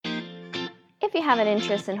If you have an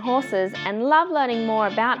interest in horses and love learning more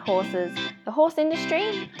about horses, the horse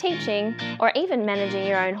industry, teaching, or even managing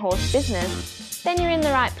your own horse business, then you're in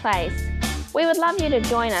the right place. We would love you to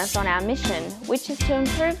join us on our mission, which is to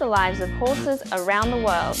improve the lives of horses around the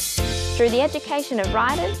world through the education of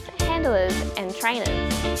riders, handlers, and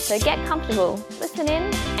trainers. So get comfortable, listen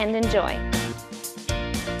in, and enjoy.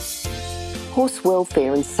 Horse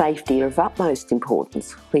welfare and safety are of utmost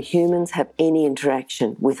importance where humans have any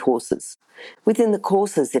interaction with horses. Within the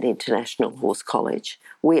courses at International Horse College,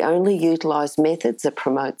 we only utilise methods that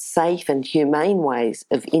promote safe and humane ways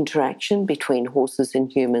of interaction between horses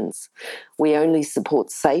and humans. We only support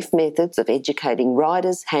safe methods of educating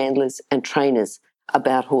riders, handlers and trainers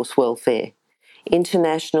about horse welfare.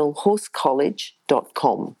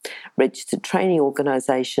 internationalhorsecollege.com, registered training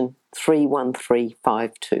organisation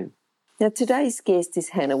 31352. Now, today's guest is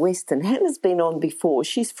Hannah Weston. Hannah's been on before.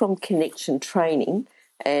 She's from Connection Training,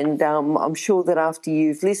 and I'm sure that after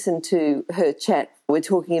you've listened to her chat, we're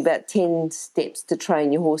talking about 10 steps to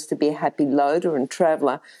train your horse to be a happy loader and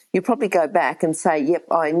traveller. You probably go back and say, yep,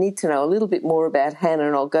 I need to know a little bit more about Hannah,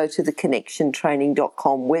 and I'll go to the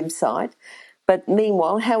connectiontraining.com website. But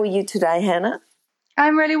meanwhile, how are you today, Hannah?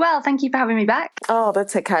 I'm really well. Thank you for having me back. Oh,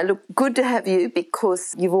 that's okay. Look, good to have you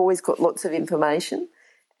because you've always got lots of information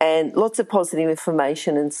and lots of positive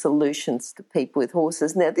information and solutions to people with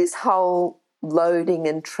horses. Now, this whole loading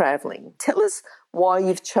and travelling, tell us why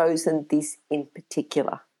you've chosen this in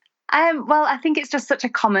particular. Well, I think it's just such a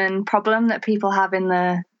common problem that people have in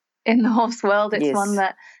the horse world. It's one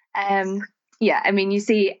that, you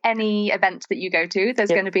see any event that you go to,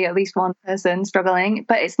 there's going to be at least one person struggling.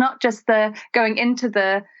 But it's not just the going into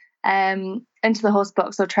the horse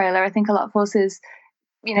box or trailer. I think a lot of horses,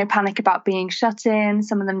 panic about being shut in.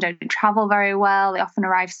 Some of them don't travel very well. They often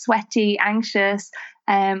arrive sweaty, anxious.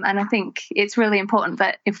 And I think it's really important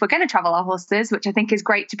that if we're going to travel our horses, which I think is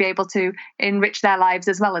great to be able to enrich their lives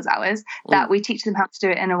as well as ours, that we teach them how to do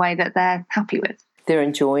it in a way that they're happy with. They're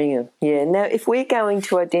enjoying it. Yeah. Now, if we're going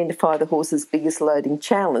to identify the horse's biggest loading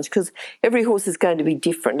challenge, because every horse is going to be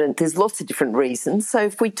different and there's lots of different reasons. So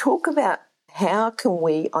if we talk about how can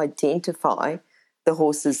we identify the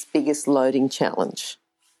horse's biggest loading challenge?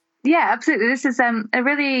 Yeah, absolutely. This is a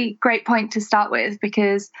really great point to start with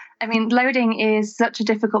because, loading is such a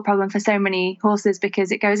difficult problem for so many horses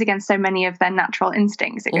because it goes against so many of their natural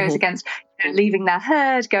instincts. It goes against leaving their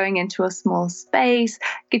herd, going into a small space,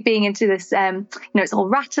 being into this, it's all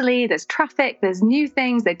rattly, there's traffic, there's new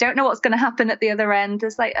things, they don't know what's going to happen at the other end.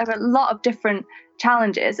 There's a lot of different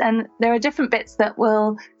challenges, and there are different bits that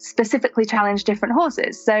will specifically challenge different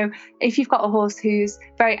horses. So if you've got a horse who's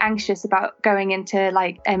very anxious about going into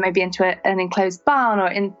maybe into an enclosed barn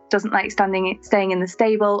or doesn't like staying in the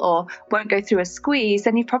stable or won't go through a squeeze,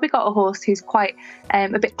 then you've probably got a horse who's quite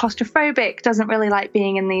a bit claustrophobic, doesn't really like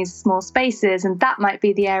being in these small spaces, and that might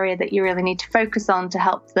be the area that you really need to focus on to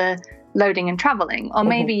help the loading and travelling. Or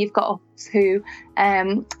maybe you've got a horse who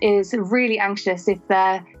is really anxious if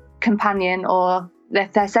their companion or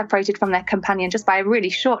if they're separated from their companion just by a really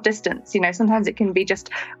short distance. Sometimes it can be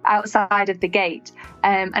just outside of the gate.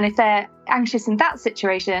 And if they're anxious in that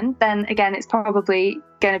situation, then again, it's probably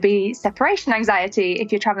going to be separation anxiety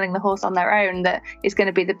if you're traveling the horse on their own that is going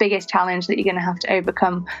to be the biggest challenge that you're going to have to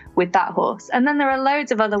overcome with that horse. And then there are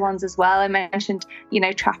loads of other ones as well. I mentioned,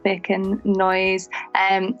 traffic and noise,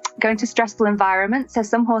 going to stressful environments. So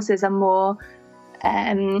some horses are more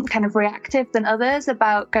kind of reactive than others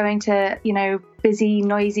about going to, busy,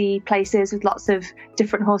 noisy places with lots of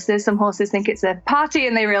different horses. Some horses think it's a party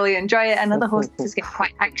and they really enjoy it, and other horses get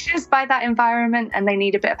quite anxious by that environment and they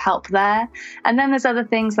need a bit of help there. And then there's other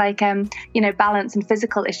things like, balance and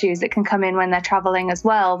physical issues that can come in when they're traveling as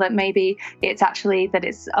well, that maybe it's actually that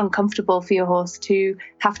it's uncomfortable for your horse to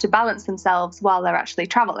have to balance themselves while they're actually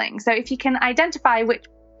traveling. So if you can identify which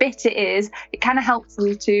bit it is, it kind of helps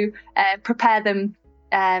you to prepare them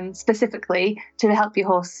specifically to help your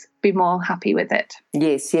horse be more happy with it.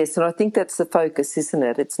 Yes, and I think that's the focus, isn't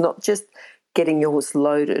it? It's not just getting your horse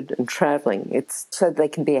loaded and travelling, it's so they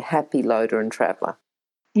can be a happy loader and traveller.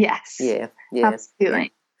 Yes. Yeah.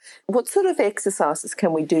 Absolutely. What sort of exercises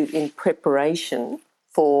can we do in preparation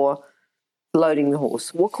for loading the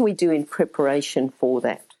horse? What can we do in preparation for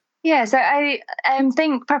that? Yeah, so I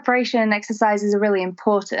think preparation exercises are really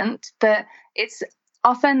important, but it's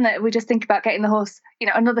often that we just think about getting the horse,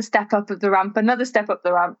 another step up of the ramp, another step up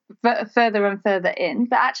the ramp, further and further in.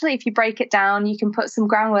 But actually, if you break it down, you can put some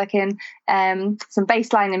groundwork in, some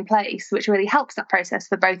baseline in place, which really helps that process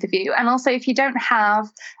for both of you. And also, if you don't have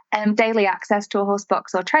daily access to a horse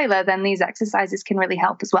box or trailer, then these exercises can really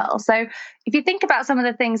help as well. So if you think about some of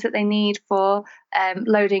the things that they need for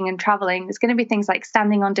loading and traveling, there's going to be things like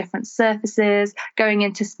standing on different surfaces, going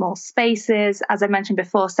into small spaces, as I mentioned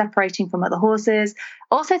before, separating from other horses.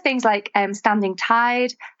 Also things like standing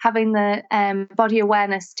tied, having the body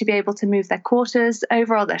awareness to be able to move their quarters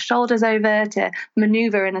over or their shoulders over to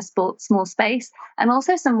maneuver in a small space, and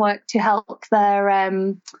also some work to help their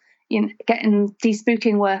getting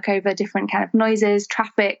despooking work over different kind of noises,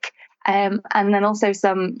 traffic, and then also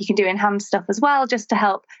some you can do in hand stuff as well, just to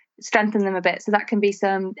help strengthen them a bit. So that can be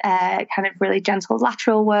some kind of really gentle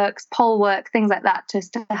lateral works, pole work, things like that,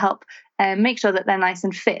 just to help make sure that they're nice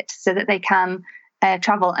and fit so that they can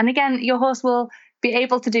travel. And again, your horse will be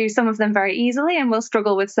able to do some of them very easily and will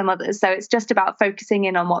struggle with some others. So it's just about focusing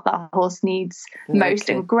in on what that horse needs most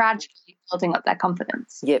and gradually building up their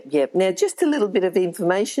confidence. Yep. Now, just a little bit of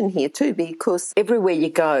information here too, because everywhere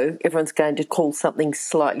you go, everyone's going to call something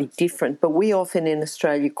slightly different, but we often in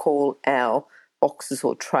Australia call our boxes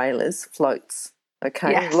or trailers floats.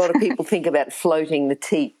 Okay, yes. A lot of people think about floating the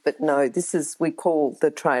teat, but no, we call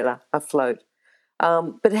the trailer a float.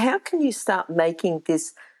 But how can you start making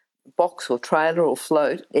this box or trailer or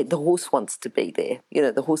float? The horse wants to be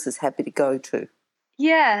there. The horse is happy to go to.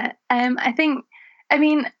 Yeah, I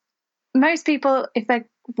mean, most people, if they're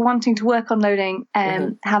wanting to work on loading,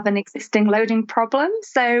 have an existing loading problem.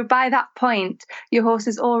 So by that point, your horse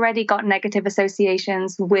has already got negative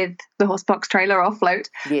associations with the horse box, trailer or float,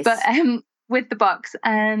 yes. But with the box.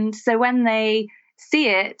 And so when they see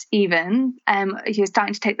it, even you're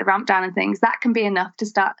starting to take the ramp down and things, that can be enough to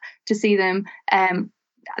start to see them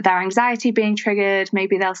their anxiety being triggered.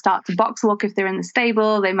 Maybe they'll start to box walk if they're in the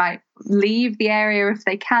stable. They might leave the area if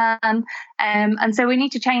they can. And so we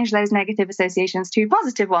need to change those negative associations to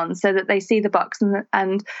positive ones so that they see the box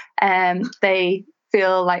and they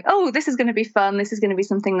feel like, oh, this is going to be fun. This is going to be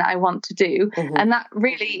something that I want to do. Mm-hmm. And that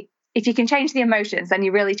really, if you can change the emotions, then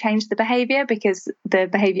you really change the behavior, because the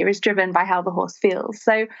behavior is driven by how the horse feels.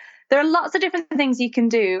 So there are lots of different things you can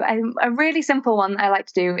do. A really simple one I like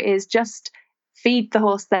to do is just feed the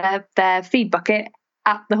horse their feed bucket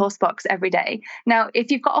at the horse box every day. Now, if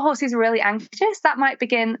you've got a horse who's really anxious, that might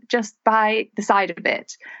begin just by the side of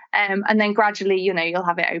it. And then gradually, you'll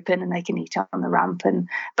have it open and they can eat on the ramp.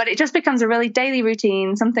 But it just becomes a really daily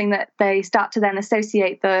routine, something that they start to then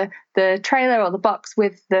associate the trailer or the box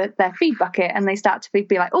with their feed bucket, and they start to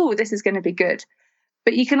be like, oh, this is going to be good.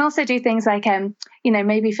 But you can also do things like,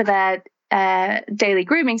 maybe for their daily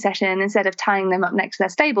grooming session, instead of tying them up next to their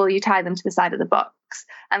stable, you tie them to the side of the box,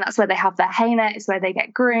 and that's where they have their hay net. It's where they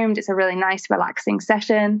get groomed. It's a really nice, relaxing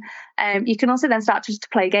session. You can also then start to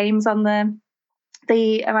play games on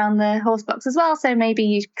around the horse box as well. So maybe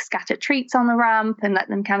you scatter treats on the ramp and let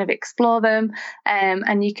them kind of explore them,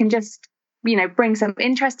 and you can just bring some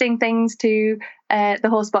interesting things to the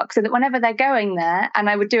horse box, so that whenever they're going there, and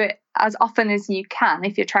I would do it as often as you can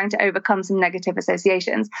if you're trying to overcome some negative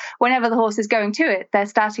associations, whenever the horse is going to it, they're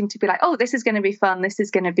starting to be like, oh, this is going to be fun, this is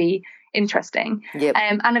going to be interesting. Yep.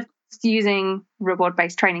 And of course, using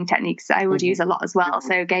reward-based training techniques I would use a lot as well.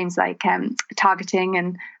 So games like targeting,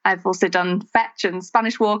 and I've also done fetch and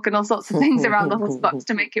Spanish walk and all sorts of things around the horse box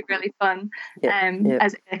to make it really fun.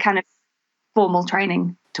 As a kind of formal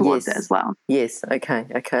training towards it as well. Yes, okay.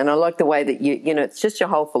 And I like the way that it's just your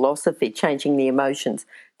whole philosophy, changing the emotions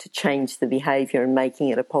to change the behaviour and making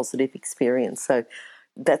it a positive experience. So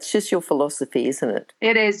that's just your philosophy, isn't it?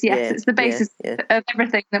 It is, yes. Yeah, it's the basis of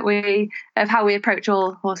everything of how we approach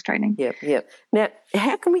all horse training. Yep. Now,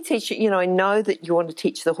 how can we teach it? I know that you want to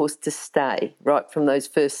teach the horse to stay right from those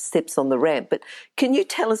first steps on the ramp, but can you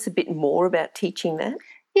tell us a bit more about teaching that?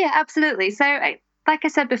 Yeah, absolutely. So like I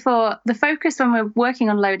said before, the focus when we're working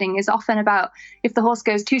on loading is often about, if the horse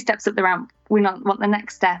goes 2 steps up the ramp, we want the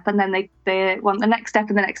next step, and then they want the next step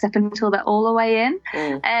and the next step until they're all the way in.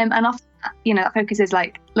 And often, that focus is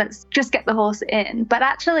like, let's just get the horse in. But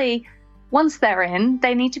actually, once they're in,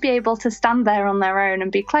 they need to be able to stand there on their own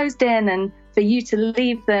and be closed in, and for you to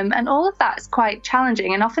leave them. And all of that is quite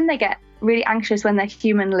challenging. And often they get really anxious when their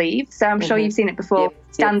human leaves. So I'm sure you've seen it before.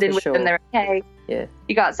 Standing with them, they're okay. Yeah.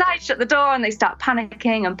 You go outside, shut the door, and they start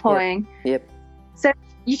panicking and pawing. Yep. So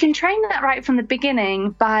you can train that right from the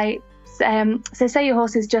beginning by, so say your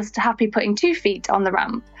horse is just happy putting 2 feet on the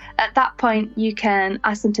ramp. At that point, you can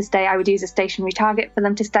ask them to stay. I would use a stationary target for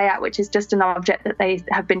them to stay at, which is just an object that they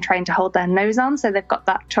have been trained to hold their nose on. So they've got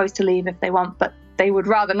that choice to leave if they want, but they would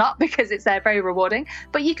rather not because it's very rewarding.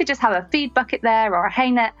 But you could just have a feed bucket there or a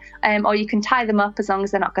hay net, or you can tie them up as long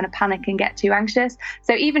as they're not going to panic and get too anxious.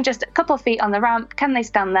 So even just a couple of feet on the ramp, can they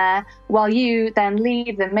stand there while you then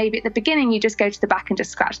leave them? Maybe at the beginning you just go to the back and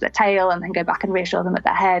just scratch their tail and then go back and reassure them at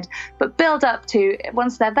their head. But build up to,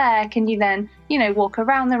 once they're there, can you then, walk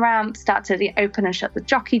around the ramp, start to open and shut the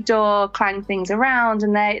jockey door, clang things around,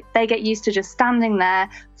 and they get used to just standing there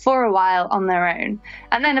for a while on their own.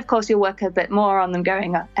 And then, of course, you'll work a bit more on them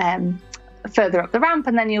going further up the ramp,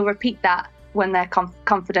 and then you'll repeat that when they're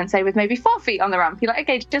confident, say with maybe 4 feet on the ramp. You're like,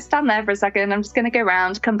 okay, just stand there for a second. I'm just going to go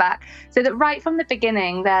around, come back. So that right from the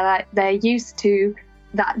beginning, they're used to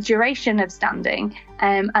that duration of standing,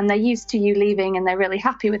 and they're used to you leaving, and they're really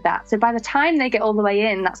happy with that. So by the time they get all the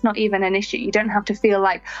way in, that's not even an issue. You don't have to feel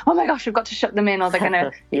like, oh my gosh, I've got to shut them in, or they're going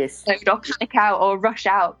to yes. or panic out or rush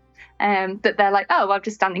out. That they're like, oh, I'm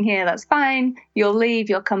just standing here, that's fine. You'll leave,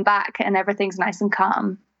 you'll come back, and everything's nice and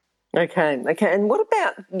calm. Okay. And what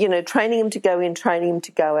about, training them to go in, training them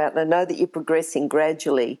to go out? And I know that you're progressing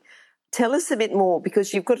gradually. Tell us a bit more,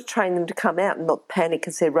 because you've got to train them to come out and not panic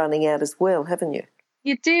as they're running out as well, haven't you?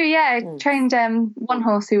 You do, yeah. I trained one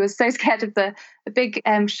horse who was so scared of the big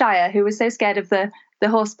Shire, who was so scared of the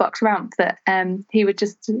horse box ramp that he would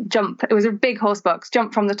just jump. It was a big horse box,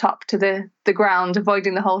 jump from the top to the ground,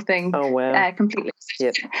 avoiding the whole thing. Oh, wow. Completely.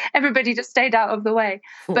 Yep. Everybody just stayed out of the way.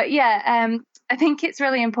 But yeah, I think it's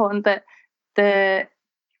really important that the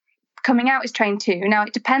coming out is trained too. Now,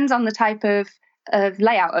 it depends on the type of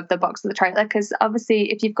layout of the box of the trailer, because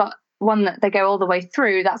obviously if you've got one that they go all the way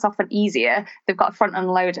through, that's often easier. They've got a front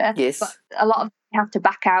unloader. Yes. But a lot of them have to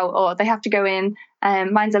back out, or they have to go in.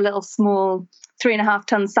 Mine's a little small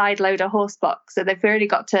 3.5-ton side loader horse box, so they've really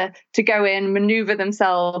got to go in, maneuver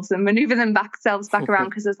themselves and maneuver themselves back around,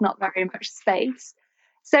 because there's not very much space.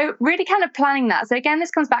 So really kind of planning that. So again,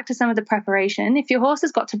 this comes back to some of the preparation. If your horse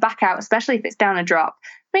has got to back out, especially if it's down a drop,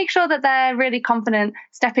 make sure that they're really confident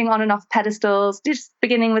stepping on and off pedestals, just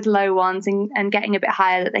beginning with low ones and getting a bit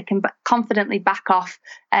higher, that they can confidently back off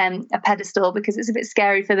a pedestal, because it's a bit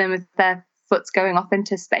scary for them if their foot's going off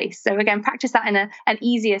into space. So again, practice that in an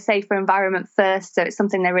easier, safer environment first, so it's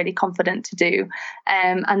something they're really confident to do,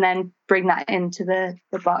 and then bring that into the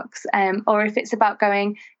box. Or if it's about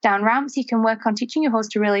going down ramps, you can work on teaching your horse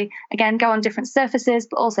to really, again, go on different surfaces,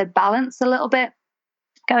 but also balance a little bit,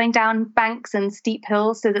 going down banks and steep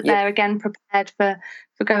hills, so that they're again prepared for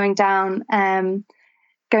going down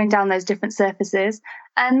those different surfaces.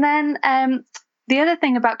 And then the other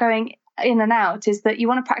thing about going in and out is that you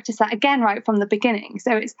want to practice that again right from the beginning.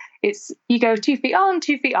 So it's you go 2 feet on,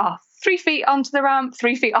 2 feet off, 3 feet onto the ramp,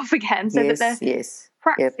 3 feet off again, so that they're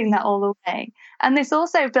practicing that all the way. And this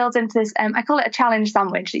also builds into this, I call it a challenge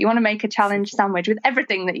sandwich, that you want to make a challenge sandwich with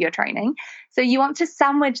everything that you're training. So you want to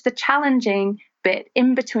sandwich the challenging bit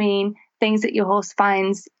in between things that your horse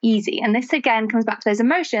finds easy. And this again comes back to those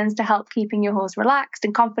emotions to help keeping your horse relaxed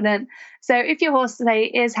and confident. So if your horse, say,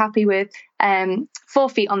 is happy with 4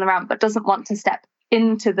 feet on the ramp but doesn't want to step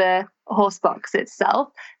into the horse box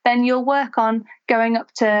itself, then you'll work on going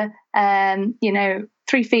up to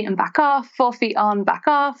 3 feet and back off, 4 feet on, back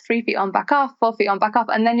off, 3 feet on, back off, 4 feet on, back off.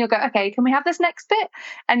 And then you'll go, okay, can we have this next bit?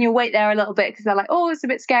 And you'll wait there a little bit, because they're like, oh, it's a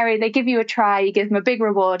bit scary. They give you a try, you give them a big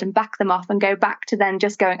reward and back them off, and go back to then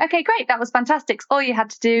just going, okay, great, that was fantastic. All you had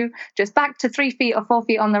to do, just back to 3 feet or 4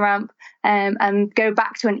 feet on the ramp, and go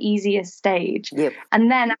back to an easier stage. Yep.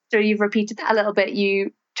 And then after you've repeated that a little bit,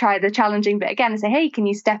 you try the challenging bit again and say, hey, can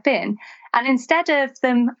you step in? And instead of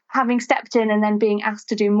them having stepped in and then being asked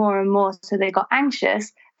to do more and more, so they got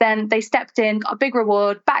anxious, then they stepped in, got a big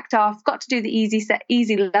reward, backed off, got to do the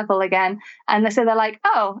easy level again. And so they're like,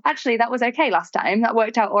 oh, actually, that was okay last time. That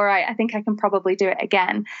worked out all right. I think I can probably do it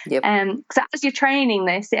again. Yep. So as you're training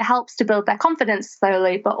this, it helps to build their confidence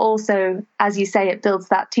slowly, but also, as you say, it builds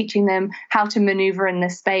that, teaching them how to maneuver in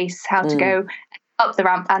this space, how to go up the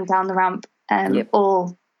ramp and down the ramp,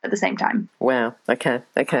 all at the same time. Wow. Okay.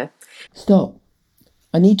 Stop.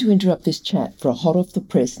 I need to interrupt this chat for a hot off the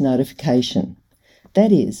press notification.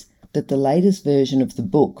 That is, that the latest version of the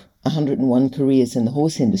book, 101 Careers in the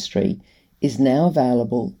Horse Industry, is now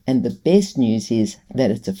available, and the best news is that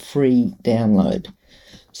it's a free download.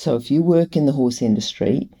 So if you work in the horse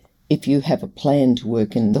industry, if you have a plan to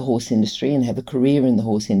work in the horse industry and have a career in the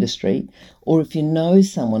horse industry, or if you know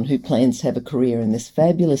someone who plans to have a career in this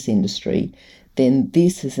fabulous industry, then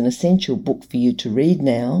this is an essential book for you to read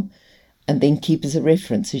now and then keep as a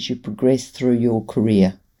reference as you progress through your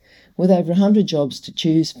career. With over 100 jobs to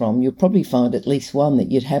choose from, you'll probably find at least one that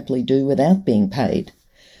you'd happily do without being paid.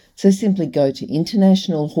 So simply go to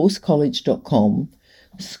internationalhorsecollege.com,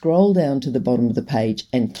 scroll down to the bottom of the page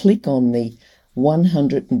and click on the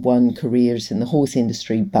 101 Careers in the Horse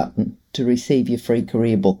Industry button to receive your free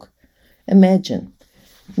career book. Imagine,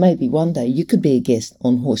 maybe one day you could be a guest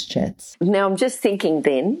on Horse Chats. Now, I'm just thinking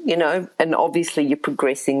then, and obviously you're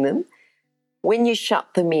progressing them. When you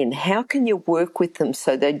shut them in, how can you work with them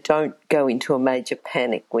so they don't go into a major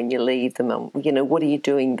panic when you leave them? What are you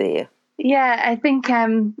doing there? Yeah, I think,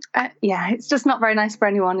 it's just not very nice for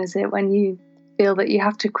anyone, is it, when you feel that you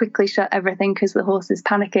have to quickly shut everything because the horse is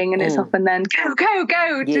panicking and it's often then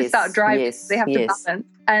go to start driving. They have to balance.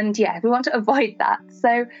 And we want to avoid that.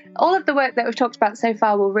 So all of the work that we've talked about so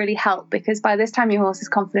far will really help, because by this time your horse is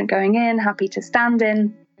confident going in, happy to stand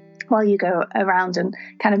in while you go around and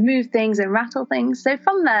kind of move things and rattle things. So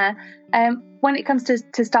from there, when it comes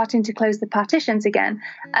to starting to close the partitions again,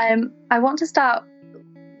 I want to start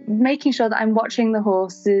making sure that I'm watching the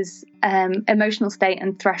horse's emotional state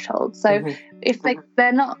and threshold. So if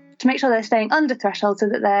they're not, to make sure they're staying under threshold so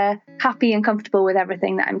that they're happy and comfortable with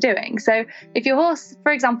everything that I'm doing. So if your horse,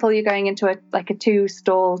 for example, you're going into a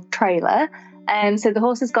 2-stall trailer, so the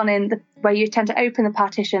horse has gone in where you tend to open the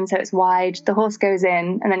partition so it's wide, the horse goes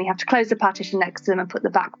in, and then you have to close the partition next to them and put the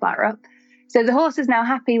back bar up. So the horse is now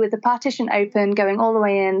happy with the partition open, going all the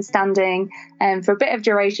way in, standing, for a bit of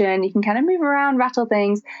duration. You can kind of move around, rattle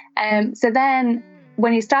things. So then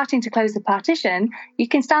when you're starting to close the partition, you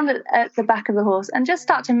can stand at the back of the horse and just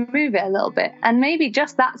start to move it a little bit. And maybe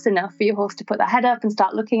just that's enough for your horse to put their head up and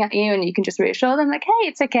start looking at you, and you can just reassure them like, hey,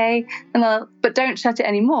 it's okay. But don't shut it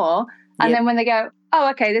anymore. And then when they go, oh,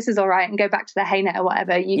 okay, this is all right, and go back to their hay net or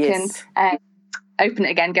whatever, you can open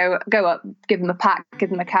it again, go up, give them a pack,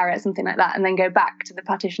 give them a carrot, something like that, and then go back to the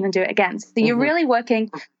partition and do it again. So you're really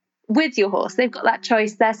working with your horse. They've got that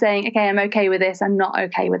choice. They're saying, okay, I'm okay with this, I'm not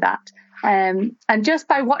okay with that. And just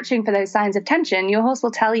by watching for those signs of tension, your horse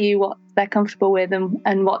will tell you what they're comfortable with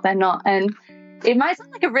and what they're not. And it might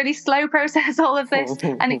sound like a really slow process, all of this,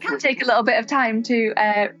 and it can take a little bit of time to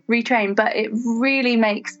retrain, but it really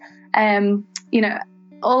makes,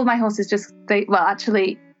 all of my horses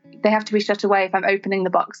they have to be shut away if I'm opening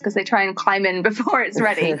the box, because they try and climb in before it's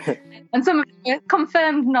ready. And some of them are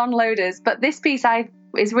confirmed non-loaders, but this piece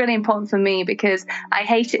is really important for me because I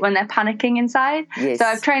hate it when they're panicking inside. Yes. So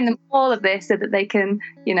I've trained them all of this so that they can,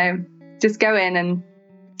 just go in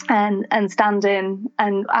and stand in.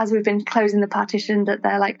 And as we've been closing the partition, that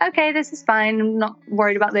they're like, okay, this is fine, I'm not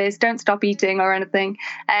worried about this, don't stop eating or anything.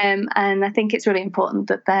 And I think it's really important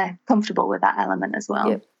that they're comfortable with that element as well.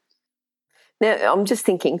 Yep. Now, I'm just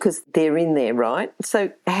thinking, because they're in there, right?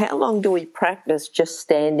 So how long do we practice just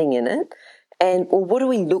standing in it? Or what do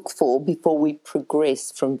we look for before we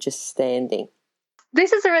progress from just standing?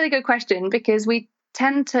 This is a really good question, because we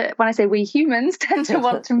tend to, when I say we humans, tend to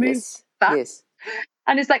want to move fast. Yes.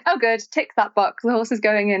 And it's like, oh, good, tick that box. The horse is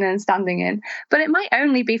going in and standing in. But it might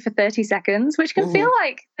only be for 30 seconds, which can feel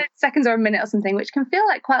like 30 seconds or a minute or something, which can feel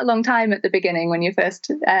like quite a long time at the beginning when you're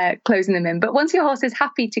first closing them in. But once your horse is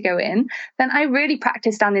happy to go in, then I really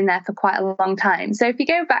practice standing there for quite a long time. So if you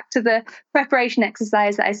go back to the preparation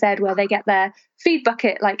exercise that I said, where they get their feed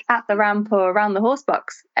bucket like at the ramp or around the horse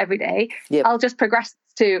box every day, I'll just progress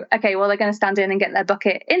to, okay, well, they're going to stand in and get their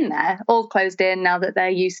bucket in there, all closed in, now that they're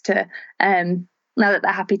used to now that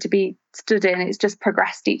they're happy to be stood in. It's just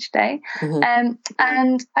progressed each day.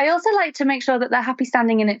 And I also like to make sure that they're happy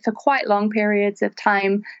standing in it for quite long periods of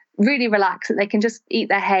time, really relax, that they can just eat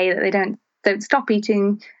their hay, that they don't stop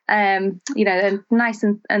eating, they're nice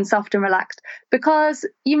and soft and relaxed, because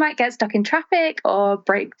you might get stuck in traffic or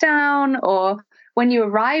break down, or when you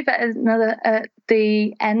arrive at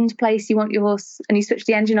the end place, you want your horse, and you switch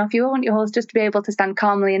the engine off, you want your horse just to be able to stand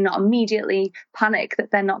calmly and not immediately panic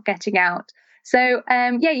that they're not getting out. So,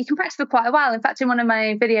 you can practice for quite a while. In fact, in one of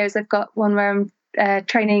my videos, I've got one where I'm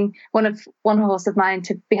training one horse of mine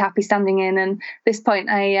to be happy standing in. And at this point,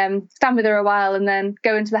 I stand with her a while and then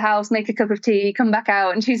go into the house, make a cup of tea, come back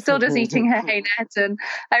out, and she's still just eating her hay net. And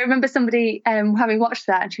I remember somebody having watched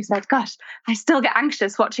that, and she said, gosh, I still get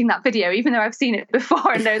anxious watching that video, even though I've seen it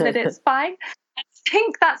before and know that it's fine. I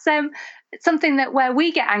think that's something that where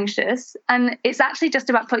we get anxious, and it's actually just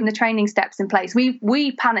about putting the training steps in place.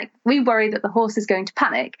 We panic, we worry that the horse is going to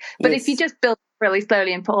panic, but if you just build really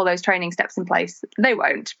slowly and put all those training steps in place, they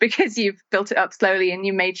won't, because you've built it up slowly and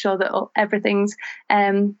you made sure that everything's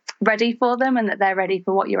ready for them and that they're ready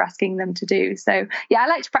for what you're asking them to do. So I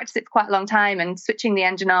like to practice it for quite a long time, and switching the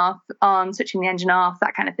engine off,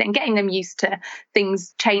 that kind of thing, getting them used to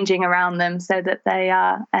things changing around them so that they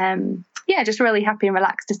are just really happy and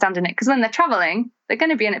relaxed to stand in it, because when they're traveling, they're going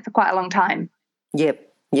to be in it for quite a long time. Yep.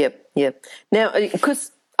 Now,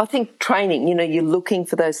 because I think training, you're looking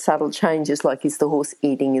for those subtle changes, like is the horse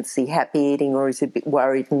eating, is he happy eating, or is he a bit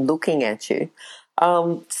worried and looking at you?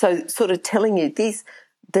 So sort of telling you this,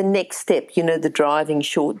 the next step, the driving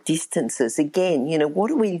short distances, again, what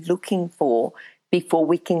are we looking for before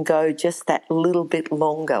we can go just that little bit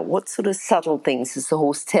longer? What sort of subtle things is the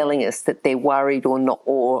horse telling us that they're worried or not,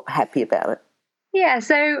 or happy about it? Yeah,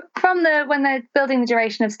 so when they're building the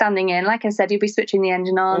duration of standing in, like I said, you'll be switching the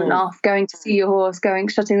engine on and off, going to see your horse,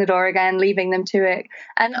 shutting the door again, leaving them to it.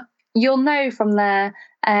 And you'll know from there,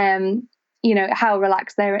 how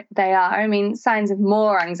relaxed they are. I mean, signs of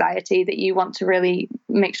more anxiety that you want to really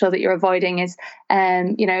make sure that you're avoiding is,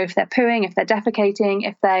 if they're pooing, if they're defecating,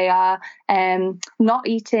 if they are not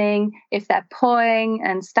eating, if they're pawing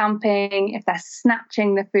and stamping, if they're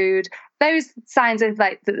snatching the food. Those signs of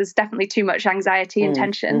that there's definitely too much anxiety and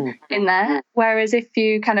tension in there. Whereas if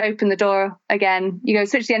you kind of open the door again, you go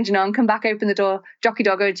switch the engine on, come back, open the door, jockey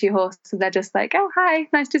dog over to your horse, and they're just like, oh, hi,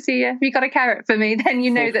 nice to see you. Have you got a carrot for me? Then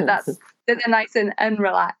you know that they're nice and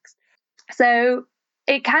relaxed. So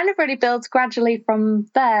it kind of really builds gradually from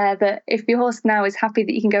there, that if your horse now is happy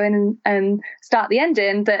that you can go in and start the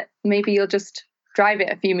engine, that maybe you'll just drive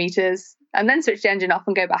it a few meters and then switch the engine off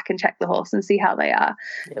and go back and check the horse and see how they are.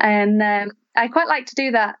 Yep. And I quite like to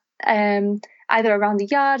do that either around the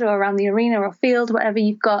yard or around the arena or field, whatever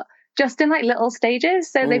you've got, just in like little stages.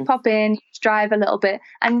 So they pop in, you drive a little bit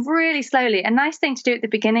and really slowly. A nice thing to do at the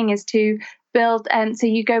beginning is to build, so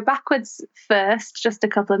you go backwards first, just a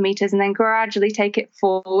couple of meters, and then gradually take it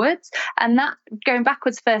forwards. And that going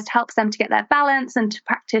backwards first helps them to get their balance and to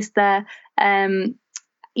practice their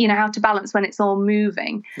how to balance when it's all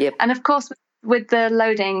moving. Yep. And of course, with the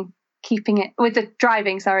loading, keeping it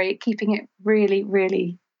really,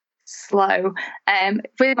 really slow.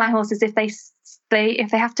 With my horses, if they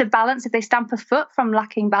have to balance, if they stamp a foot from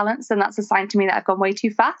lacking balance, then that's a sign to me that I've gone way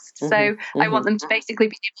too fast. So I want them to basically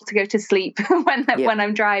be able to go to sleep when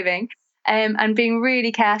I'm driving. And being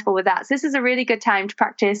really careful with that. So this is a really good time to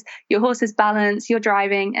practice your horse's balance, your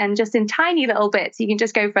driving, and just in tiny little bits. You can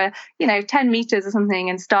just go for, 10 meters or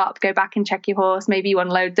something and stop, go back and check your horse. Maybe you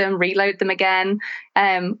unload them, reload them again,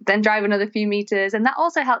 then drive another few meters. And that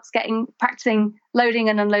also helps practicing loading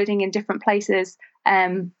and unloading in different places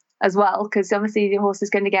as well, because obviously your horse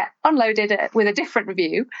is going to get unloaded with a different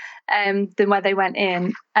view than where they went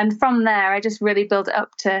in. And from there, I just really build it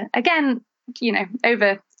up to, again,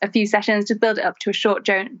 over a few sessions, to build it up to a short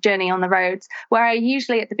journey on the roads, where I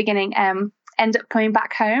usually at the beginning end up coming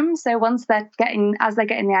back home. So once they're getting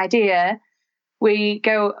the idea, we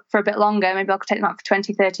go for a bit longer. Maybe I'll take them out for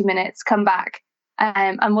 20, 30 minutes, come back,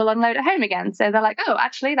 and we'll unload at home again. So they're like, oh,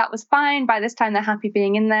 actually, that was fine. By this time, they're happy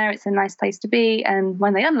being in there. It's a nice place to be. And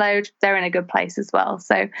when they unload, they're in a good place as well.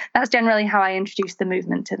 So that's generally how I introduce the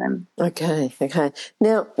movement to them. Okay.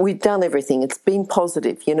 Now, we've done everything. It's been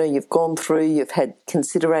positive. You've gone through, you've had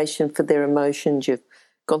consideration for their emotions, you've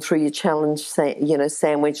gone through your challenge,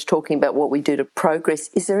 sandwich, talking about what we do to progress.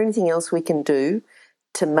 Is there anything else we can do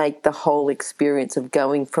to make the whole experience of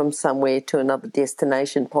going from somewhere to another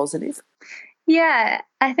destination positive? Yeah,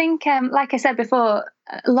 I think, like I said before,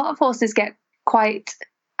 a lot of horses get quite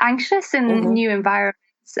anxious in new environments,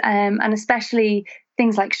 and especially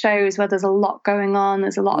things like shows where there's a lot going on,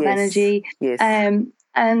 there's a lot of energy. Yes.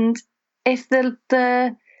 And if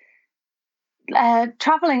the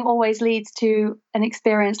traveling always leads to an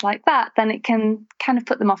experience like that, then it can kind of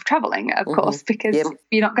put them off traveling, of course, because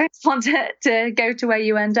you're not going to want to go to where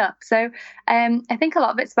you end up. So I think a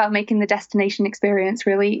lot of it's about making the destination experience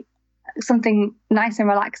really something nice and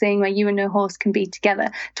relaxing, where you and your horse can be together.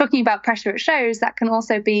 Talking about pressure at shows, that can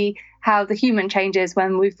also be how the human changes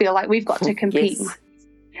when we feel like we've got to compete. Yes.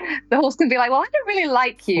 The horse can be like, well, I don't really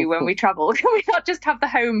like you when we travel. Can we not just have the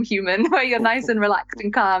home human where you're nice and relaxed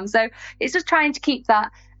and calm? So it's just trying to keep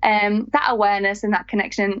that awareness and that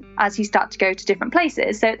connection as you start to go to different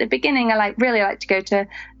places. So at the beginning, I really like to go to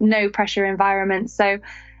no pressure environments. So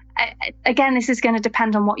again, this is going to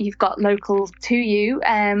depend on what you've got local to you,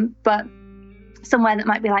 but somewhere that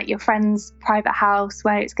might be like your friend's private house,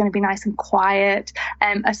 where it's going to be nice and quiet,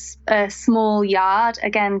 a small yard.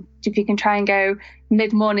 Again, if you can try and go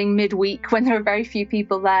mid-morning, mid-week, when there are very few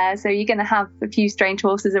people there, so you're going to have a few strange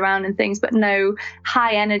horses around and things, but no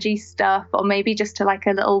high energy stuff. Or maybe just to like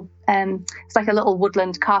a little it's like a little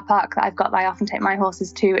woodland car park that I've got that I often take my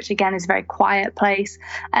horses to, which again is a very quiet place.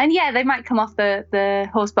 And yeah, they might come off the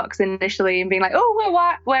horse box initially and being like,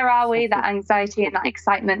 oh, where are we? That anxiety and that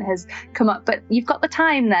excitement has come up, but you've got the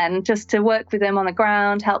time then just to work with them on the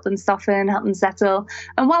ground, help them soften, help them settle.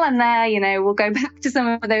 And while I'm there, we'll go back to some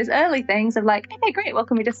of those early things of like, okay, great, well,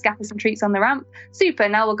 can we just scatter some treats on the ramp? Super.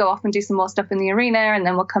 Now we'll go off and do some more stuff in the arena, and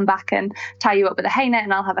then we'll come back and tie you up with a hay net,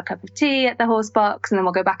 and I'll have a cup of tea at the horse box, and then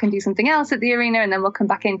we'll go back and do something else at the arena, and then we'll come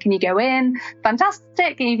back in. Can you go in?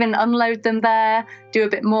 Fantastic. Even unload them there, do a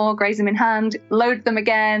bit more, graze them in hand, load them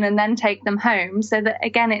again, and then take them home. So that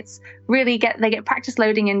again, it's really they get practice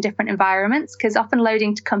loading in different environments, because often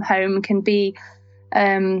loading to come home can be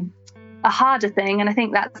a harder thing. And I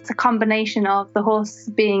think that's a combination of the horse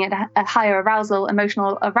being at a higher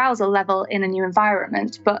emotional arousal level in a new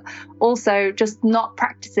environment, but also just not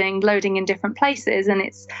practicing loading in different places. And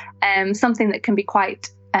it's something that can be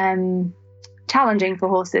quite challenging for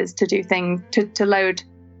horses to do to load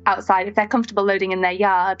outside. If they're comfortable loading in their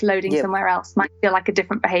yard, loading somewhere else might feel like a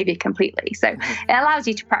different behavior completely. So it allows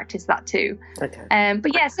you to practice that too. Okay.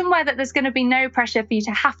 But yeah, somewhere that there's going to be no pressure for you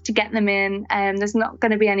to have to get them in. There's not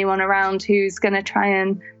going to be anyone around who's going to try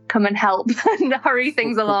and come and help and hurry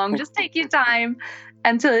things along. Just take your time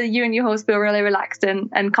until you and your horse feel really relaxed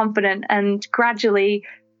and confident, and gradually,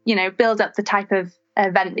 build up the type of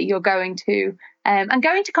event that you're going to. And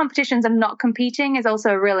going to competitions and not competing is also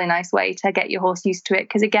a really nice way to get your horse used to it,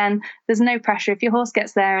 because again, there's no pressure. If your horse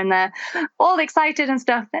gets there and they're all excited and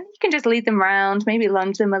stuff, then you can just lead them around, maybe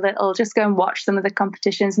lunge them a little, just go and watch some of the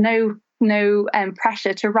competitions. No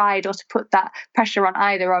pressure to ride or to put that pressure on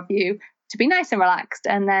either of you, to be nice and relaxed.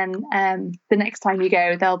 And then the next time you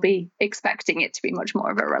go, they'll be expecting it to be much more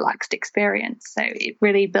of a relaxed experience. So it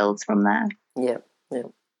really builds from there. Yeah.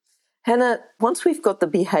 Hannah, once we've got the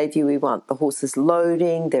behaviour we want, the horse is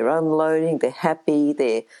loading, they're unloading, they're happy,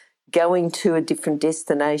 they're going to a different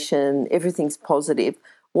destination, everything's positive,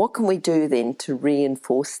 what can we do then to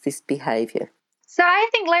reinforce this behaviour? So I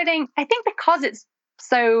think because it's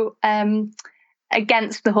so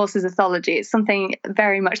against the horse's ethology, it's something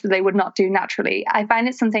very much that they would not do naturally. I find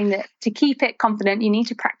it's something that to keep it confident, you need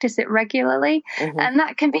to practice it regularly. And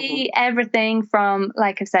that can be everything from,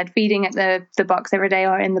 like I've said, feeding at the box every day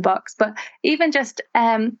or in the box, but even just,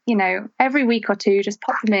 every week or two, just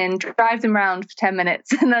pop them in, drive them around for 10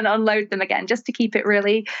 minutes and then unload them again, just to keep it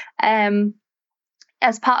really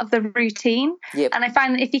as part of the routine. Yep. And I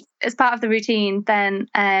find that if you, as part of the routine, then,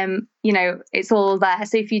 it's all there.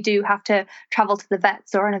 So if you do have to travel to the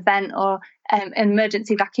vets or an event or an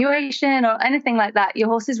emergency evacuation or anything like that, your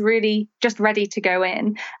horse is really just ready to go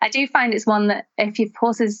in. I do find it's one that if your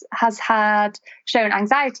horse has shown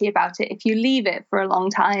anxiety about it, if you leave it for a long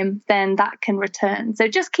time, then that can return. So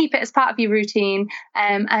just keep it as part of your routine,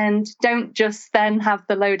 and don't just then have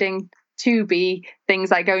the loading to be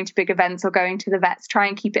things like going to big events or going to the vets. Try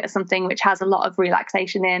and keep it as something which has a lot of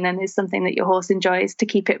relaxation in and is something that your horse enjoys, to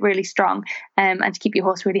keep it really strong, and to keep your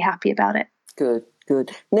horse really happy about it. Good.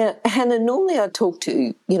 Now, Hannah, normally I talk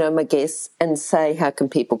to, my guests and say, how can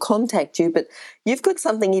people contact you? But you've got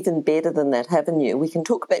something even better than that, haven't you? We can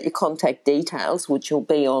talk about your contact details, which will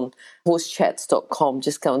be on horsechats.com.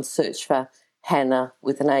 Just go and search for Hannah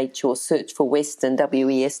with an H, or search for Weston,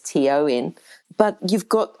 Weston. But you've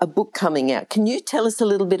got a book coming out. Can you tell us a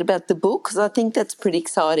little bit about the book? Because I think that's pretty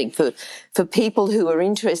exciting for people who are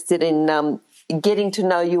interested in getting to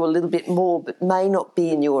know you a little bit more but may not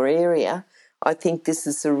be in your area. I think this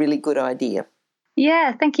is a really good idea.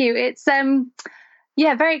 Yeah, thank you. It's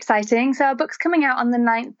very exciting. So our book's coming out on the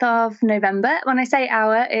 9th of November. When I say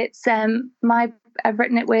our, it's I've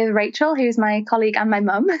written it with Rachel, who's my colleague and my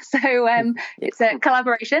mum. So it's a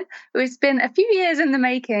collaboration. It's been a few years in the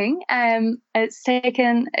making.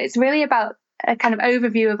 It's really about a kind of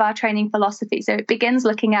overview of our training philosophy. So it begins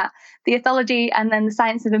looking at the ethology and then the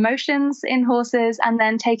science of emotions in horses, and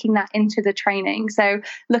then taking that into the training. So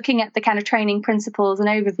looking at the kind of training principles and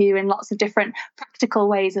overview in lots of different practical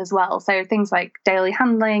ways as well. So things like daily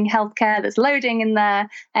handling, healthcare, there's loading in there.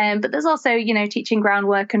 But there's also, teaching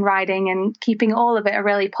groundwork and riding and keeping all of it a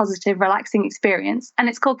really positive, relaxing experience. And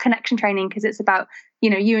it's called connection training because it's about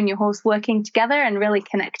you and your horse working together and really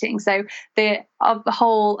connecting. So the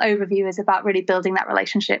whole overview is about really building that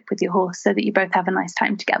relationship with your horse so that you both have a nice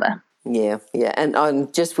time together. Yeah.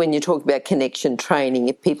 And just when you talk about connection training,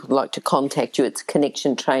 if people would like to contact you, it's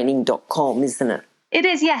connectiontraining.com, isn't it? It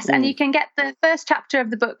is, yes. And you can get the first chapter of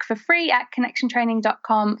the book for free at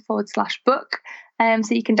connectiontraining.com/book.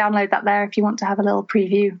 So you can download that there if you want to have a little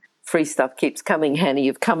preview. free stuff keeps coming, Hannah.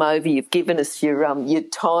 You've come over, you've given us your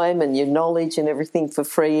time and your knowledge and everything for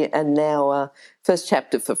free, and now first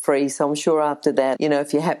chapter for free. So I'm sure after that,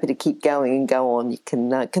 if you're happy to keep going and go on, you can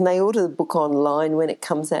they order the book online when it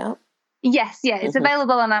comes out? Yes, it's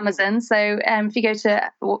available on Amazon. So if you go to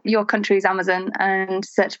your country's Amazon and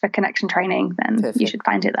search for Connection Training, then Perfect. You should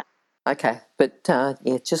find it there. Okay, but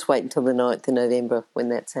just wait until the 9th of November when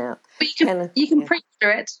that's out. But you can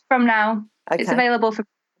pre-order it from now. Okay. It's available for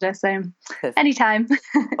pre-order, so Perfect. Anytime.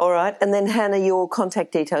 All right, and then Hannah, your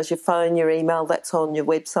contact details, your phone, your email, that's on your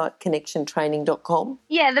website, connectiontraining.com?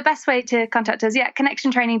 Yeah, the best way to contact us,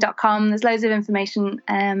 connectiontraining.com. There's loads of information.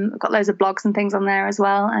 We've got loads of blogs and things on there as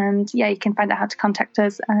well. And you can find out how to contact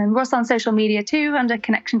us. And we're also on social media too, under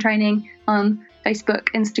Connection Training on Facebook,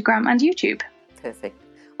 Instagram and YouTube. Perfect.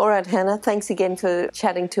 All right, Hannah, thanks again for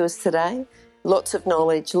chatting to us today. Lots of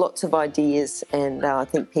knowledge, lots of ideas, and I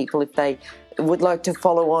think people, if they would like to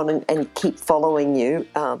follow on and keep following you,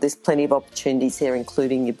 there's plenty of opportunities there,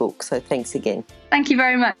 including your book. So thanks again. Thank you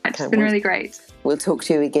very much. Okay, it's been really great. We'll talk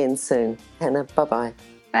to you again soon. Hannah, bye-bye.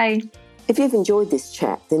 Bye. If you've enjoyed this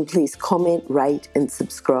chat, then please comment, rate and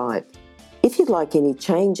subscribe. If you'd like any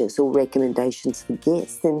changes or recommendations for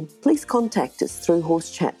guests, then please contact us through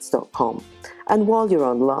horsechats.com. And while you're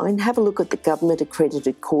online, have a look at the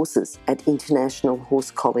government-accredited courses at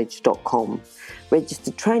internationalhorsecollege.com.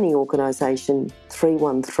 Registered Training Organisation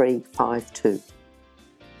 31352.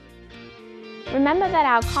 Remember that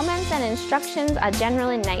our comments and instructions are general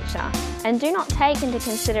in nature and do not take into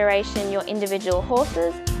consideration your individual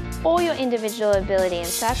horses or your individual ability and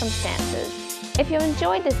circumstances. If you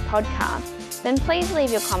enjoyed this podcast, then please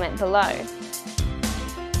leave your comment below.